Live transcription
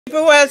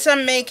Who else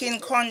I'm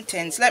making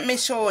contents? Let me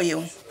show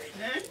you.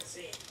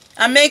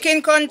 I'm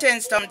making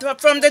contents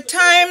from the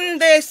time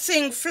the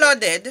sink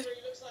flooded.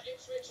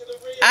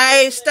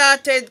 I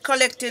started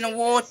collecting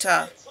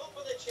water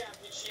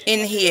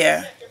in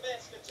here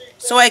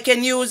so I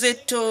can use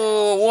it to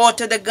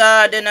water the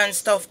garden and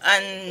stuff,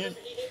 and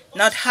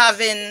not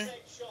having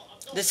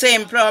the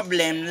same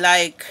problem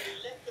like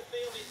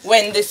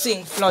when the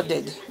sink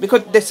flooded,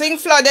 because the sink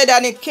flooded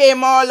and it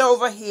came all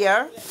over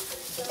here,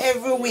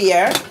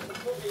 everywhere.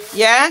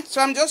 Yeah,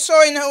 so I'm just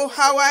showing you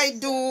how I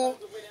do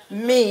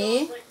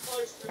me,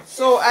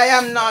 so I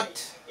am not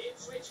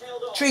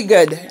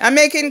triggered. I'm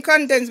making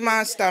contents,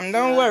 Master,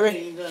 don't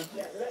worry.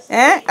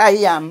 I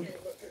am.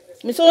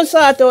 Me soon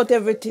sort out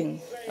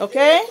everything,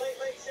 okay?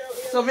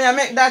 So me I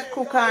make that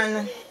cook,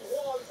 and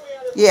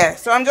yeah,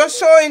 so I'm just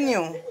showing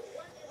you.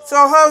 So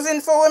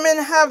Housing for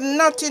Women have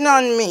nothing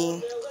on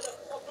me.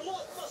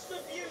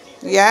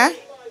 Yeah?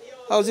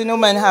 Housing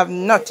Women have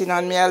nothing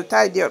on me. I'll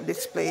tidy up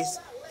this place.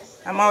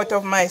 I'm out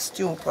of my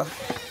stupor.